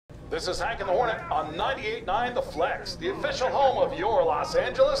This is Hank and the Hornet on 98.9 The Flex, the official home of your Los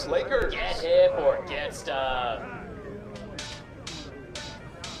Angeles Lakers. Get hip or get stuff.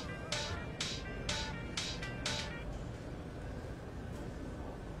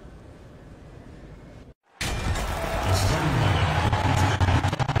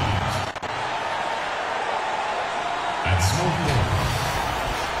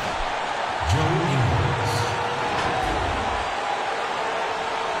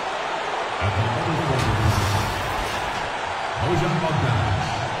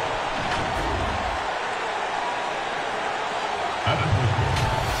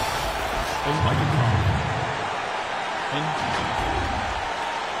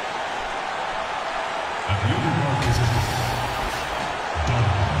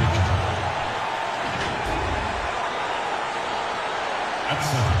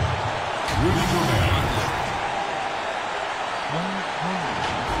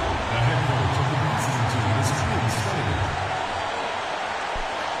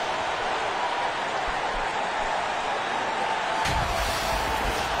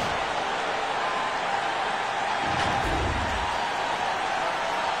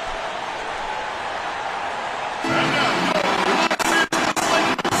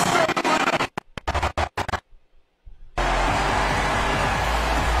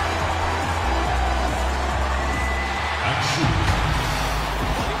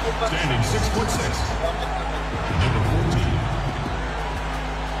 Standing 6'6", number 14.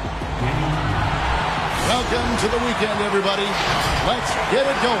 Welcome to the weekend, everybody. Let's get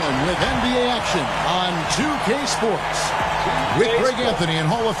it going with NBA action on 2K Sports. With Greg Anthony and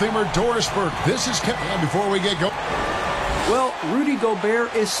Hall of Famer Doris Burke, this is Kevin. And before we get going, well, Rudy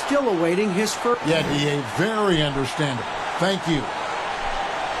Gobert is still awaiting his first. Yeah, DA, very understandable. Thank you.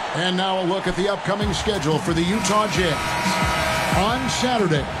 And now a look at the upcoming schedule for the Utah Jazz. On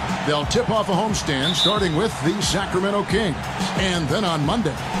Saturday, they'll tip off a homestand starting with the Sacramento Kings. And then on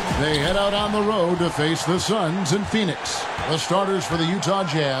Monday, they head out on the road to face the Suns in Phoenix. The starters for the Utah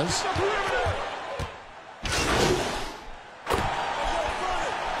Jazz.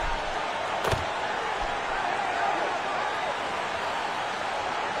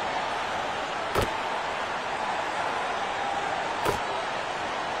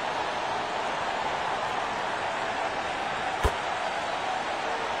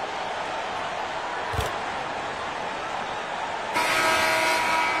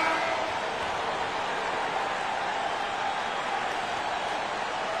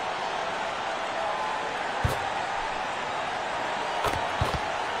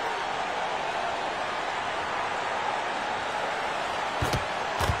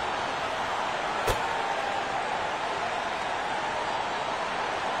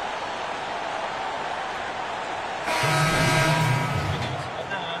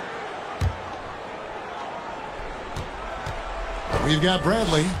 We've got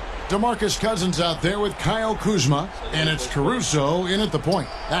Bradley, DeMarcus Cousins out there with Kyle Kuzma, and it's Caruso in at the point.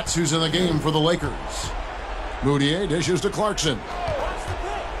 That's who's in the game for the Lakers. Moutier dishes to Clarkson.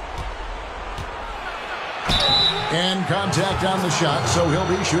 And contact on the shot, so he'll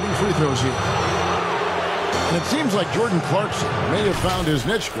be shooting free throws here. And it seems like Jordan Clarkson may have found his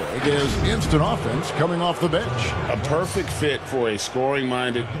niche, Greg, as instant offense coming off the bench. A perfect fit for a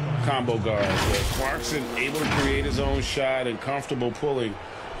scoring-minded combo guard. Clarkson able to create his own shot and comfortable pulling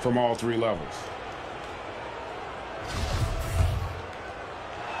from all three levels.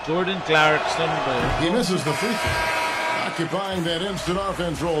 Jordan Clarkson. He misses the free throw. Occupying that instant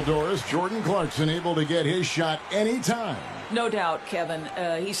offense role, Doris, Jordan Clarkson able to get his shot anytime. No doubt, Kevin.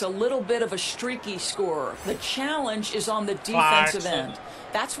 He's a little bit of a streaky scorer. The challenge is on the defensive end.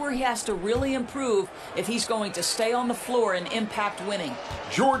 That's where he has to really improve if he's going to stay on the floor and impact winning.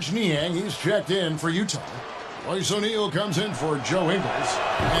 George Niang, he's checked in for Utah. Royce O'Neal comes in for Joe Ingles,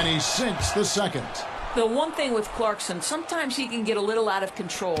 and he sinks the second. The one thing with Clarkson, sometimes he can get a little out of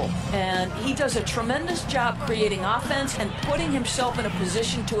control, and he does a tremendous job creating offense and putting himself in a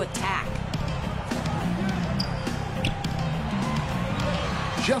position to attack.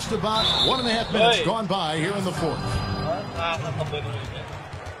 Just about 1.5 minutes gone by here in the fourth.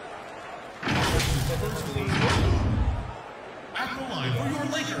 At the line for your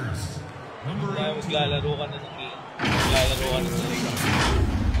Lakers, number 18. Maglalaro ka na ng game. Maglalaro ka na ng game.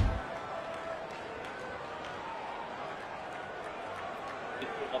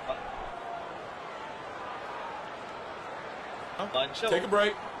 Take a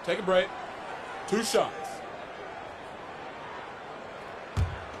break. Take a break. 2 shots.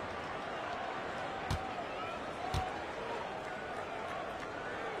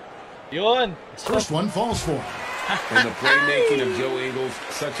 Yun. First one falls for him. And the playmaking of Joe Ingles,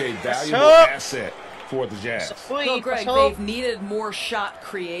 such a valuable asset for the Jazz. Well, Greg, they've needed more shot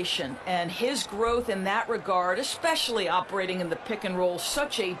creation, and his growth in that regard, especially operating in the pick and roll,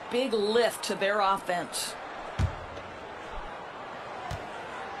 such a big lift to their offense.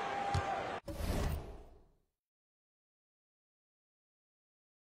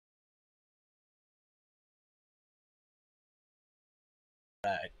 All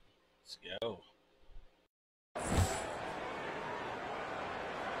right, let's go.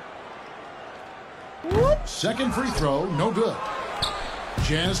 Second free throw, no good.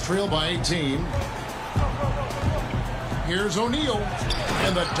 Jazz trail by 18. Here's O'Neal,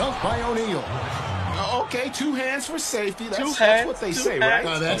 and the dunk by O'Neal. Okay, 2 hands for safety. That's what they say, hands.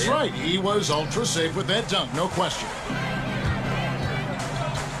 right? That's right. He was ultra safe with that dunk, no question.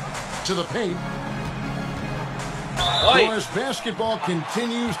 To the paint. As basketball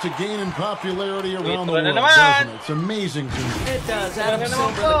continues to gain in popularity around the world, doesn't it? It's amazing to me. It does. Adam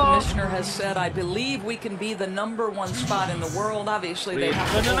Silver, the commissioner, has said, I believe we can be the #1 spot in the world. Obviously, they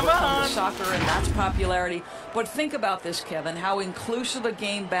have to overcome the soccer and that's popularity. But think about this, Kevin, how inclusive a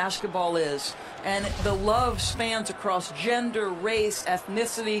game basketball is. And the love spans across gender, race,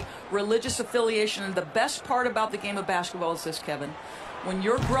 ethnicity, religious affiliation. And the best part about the game of basketball is this, Kevin. When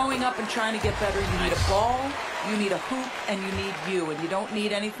you're growing up and trying to get better, you need a ball, you need a hoop, and you need you, and you don't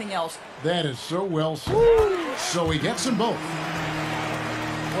need anything else. That is so well said. So he gets them both.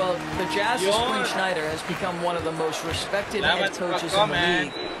 Well, the Jazz's Quinn Snyder has become one of the most respected head coaches in the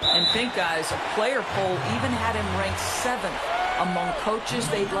league. And think, guys, a player poll even had him ranked 7th among coaches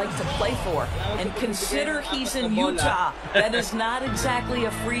they'd like to play for. And consider he's in Utah. That is not exactly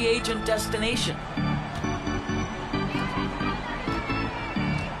a free agent destination.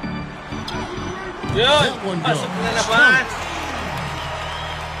 That one goes.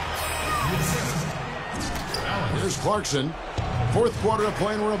 Here's Clarkson. Fourth quarter of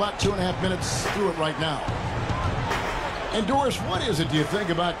play, and we're about 2.5 minutes through it right now. And Doris, what is it, do you think,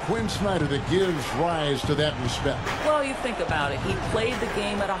 about Quinn Snyder that gives rise to that respect? Well, you think about it. He played the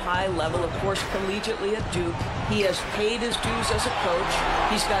game at a high level, of course, collegiately at Duke. He has paid his dues as a coach.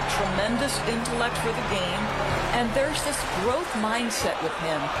 He's got tremendous intellect for the game. And there's this growth mindset with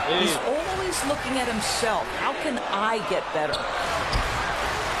him. He's always looking at himself. How can I get better?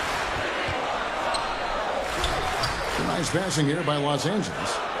 Nice passing here by Los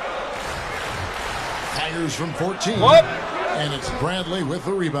Angeles. Tigers from 14. And it's Bradley with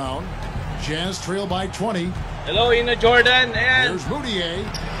the rebound. Jazz trail by 20. Hello, Ina Jordan. And there's Moutier.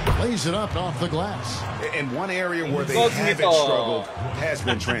 Lays it up off the glass. And one area where they haven't struggled has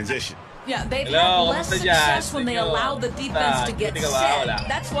been transition. Yeah, they've had less success when they allow the defense to get set.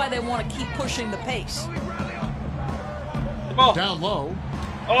 That's why they want to keep pushing the pace. Down low.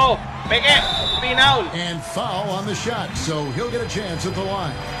 Oh, make it. Final. And foul on the shot, so he'll get a chance at the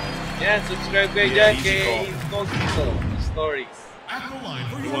line. Yeah, subscribe kayo dyan kay Stories. At the line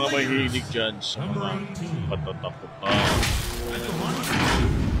for your Mga Lakers. mahilig dyan sa mga patataputan.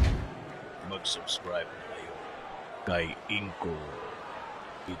 Mag-subscribe kayo kay Inco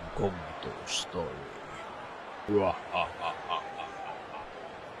Incognito Story.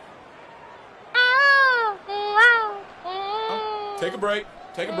 Take a break.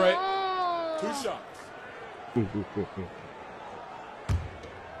 Take a break. 2 shots.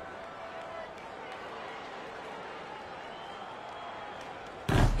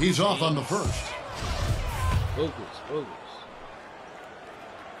 He's off on the first.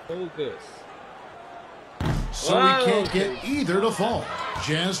 Focus. So he can't get either to fall.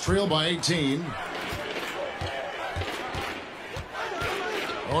 Jazz trail by 18.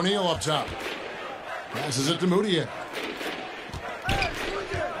 O'Neal up top. Passes it to Moutier.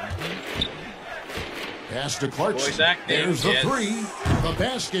 Pass to Clarkson. There's the 3. The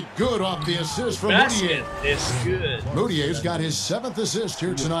basket good off the assist from Moutier. Is good. Moutier's got his 7th assist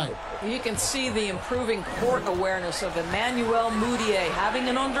here tonight. You can see the improving court awareness of Emmanuel Moutier, having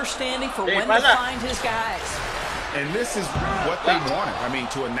an understanding for when to find his guys. And this is what they wanted. I mean,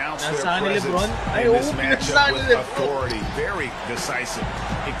 to announce their presence in LeBron. this matchup with authority. Very decisive.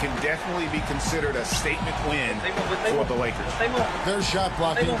 It can definitely be considered a statement win for the Lakers. Their shot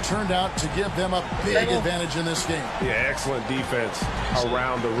blocking turned out to give them a big advantage in this game. Yeah, excellent defense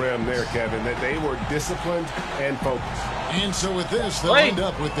around the rim there, Kevin. That they were disciplined and focused. And so with this, they'll end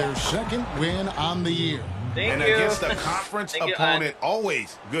up with their 2nd win on the year. And against a conference opponent,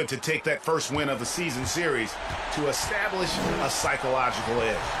 always good to take that first win of the season series to establish a psychological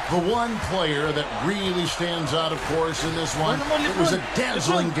edge. The one player that really stands out, of course, in this one, it was a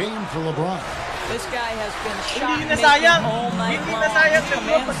dazzling game for LeBron. This guy has been shot making all night long.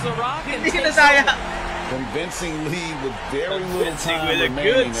 Commands the rock and takes over. Convincing lead with very little time with a remaining.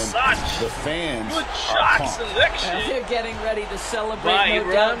 good And shot. the fans Good are shot pumped. selection. They're getting ready to celebrate, By no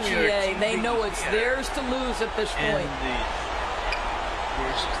doubt, Ramyer. GA. They know it's theirs to lose at this point.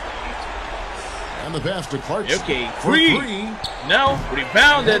 And the pass to Clarkson. Okay, for three. three. Now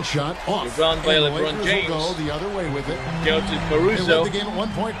rebounded. That shot off. Rebound by And LeBron Lakers James. will go the other way with it. Go to They Caruso. led the game at 1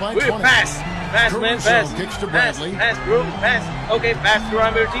 point by We're 20. pass. Pass, man, Caruso pass. kicks to Pass, Bradley. pass, bro. Pass. Okay, pass to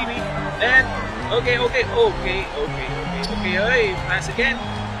Ramyer TV. And, okay. Hey, pass again.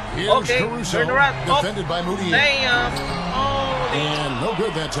 Here's Okay, Caruso, turn around. defended by Moody. Damn. Oh, And no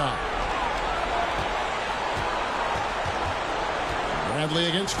good that time. Bradley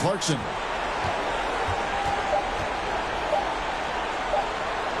against Clarkson.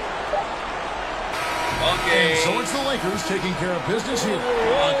 okay. So it's the Lakers taking care of business here.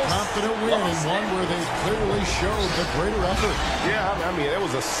 A confident win and one where they clearly showed the greater effort. Yeah, I mean, it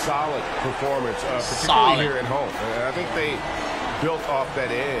was a solid performance, particularly Solid. here at home. I think they built off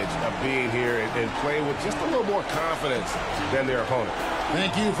that edge of being here and playing with just a little more confidence than their opponent.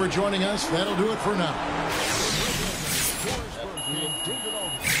 Thank you for joining us. That'll do it for now.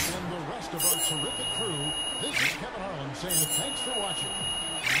 And the rest of our terrific crew, this is Kevin Harlan saying thanks for watching.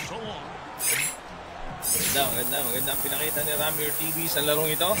 So long. Maganda ang pinakita ni Ramyer TV sa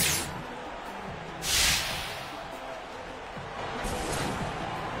larong ito.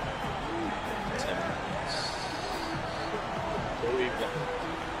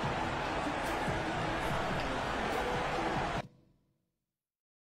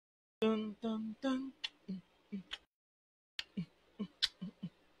 Dun, dun, dun.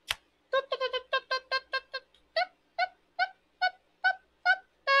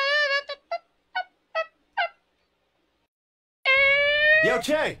 Yo,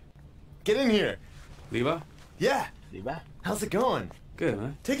 Che, get in here. Levi? Yeah. Diba? How's it going? Good,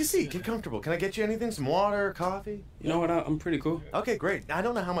 man. Take a seat. Get comfortable. Can I get you anything? Some water, coffee? You know what? I'm pretty cool. Okay, great. I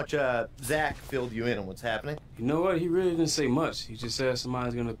don't know how much Zach filled you in on what's happening. You know what? He really didn't say much. He just said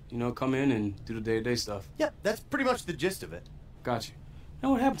somebody's gonna, come in and do the day-to-day stuff. Yeah, that's pretty much the gist of it. Got you.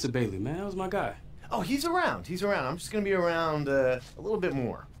 Now what happened to Bailey, man? That was my guy. Oh, he's around. He's around. I'm just gonna be around a little bit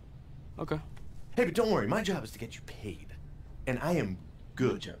more. Okay. Hey, but don't worry. My job is to get you paid, and I am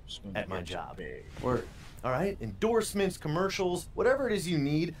good at my job. Word. All right? Endorsements, commercials, whatever it is you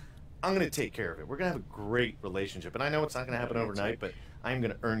need, I'm going to take care of it. We're going to have a great relationship. And I know it's not going to happen overnight, but I'm going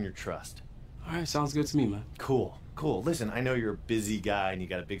to earn your trust. All right, sounds good to me, man. Cool. Listen, I know you're a busy guy and you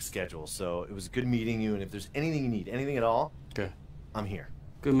got a big schedule, so it was good meeting you. And if there's anything you need, anything at all, Okay. I'm here.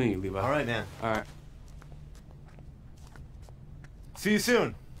 Good meeting you, Levi. All right, man. All right. See you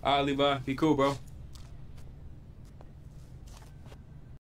soon. All right, Levi. Be cool, bro.